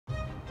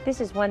This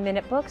is 1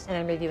 Minute Books, and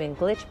I'm reviewing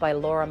Glitch by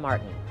Laura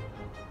Martin.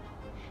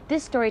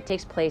 This story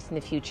takes place in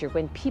the future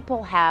when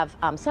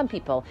some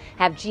people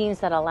have genes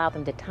that allow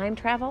them to time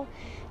travel.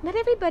 Not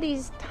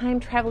everybody's time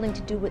traveling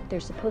to do what they're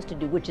supposed to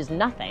do, which is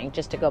nothing,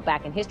 just to go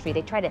back in history.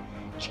 They try to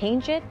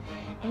change it,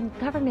 and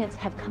governments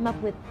have come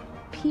up with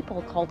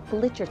people called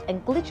glitchers,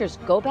 and glitchers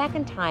go back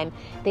in time.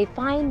 They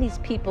find these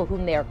people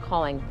whom they are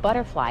calling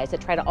butterflies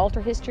that try to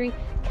alter history,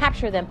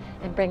 capture them,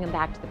 and bring them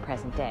back to the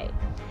present day.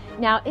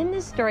 Now, in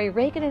this story,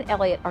 Reagan and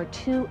Elliot are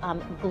two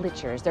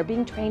glitchers. They're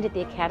being trained at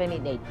the academy.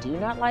 They do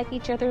not like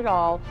each other at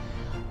all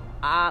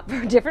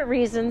for different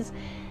reasons.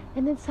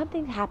 And then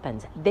something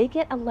happens. They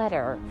get a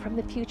letter from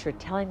the future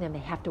telling them they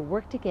have to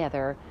work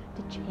together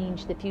to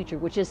change the future,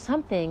 which is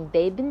something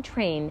they've been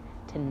trained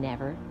to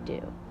never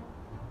do.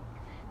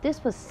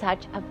 This was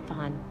such a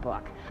fun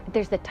book.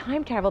 There's the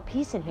time travel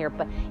piece in here,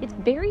 but it's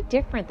very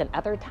different than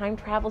other time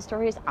travel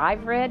stories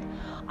I've read.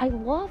 I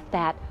love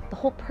that the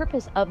whole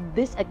purpose of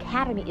this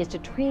academy is to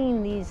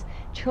train these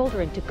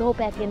children to go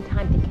back in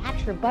time to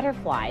capture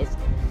butterflies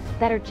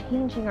that are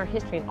changing our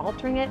history and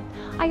altering it.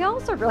 I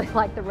also really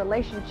like the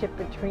relationship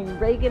between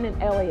Reagan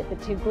and Elliot, the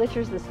two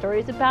glitchers the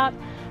story's about.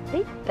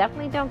 They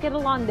definitely don't get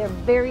along. They're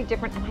very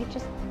different, and I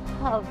just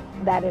love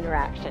that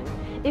interaction.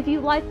 If you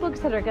like books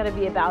that are going to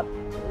be about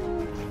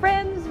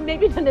friends,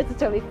 maybe not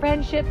necessarily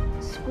friendship,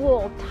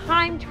 school,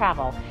 time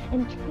travel,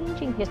 and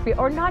changing history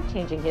or not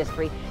changing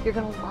history, you're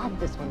going to love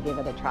this one. Give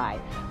it a try.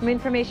 For more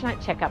information on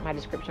it, check out my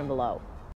description below.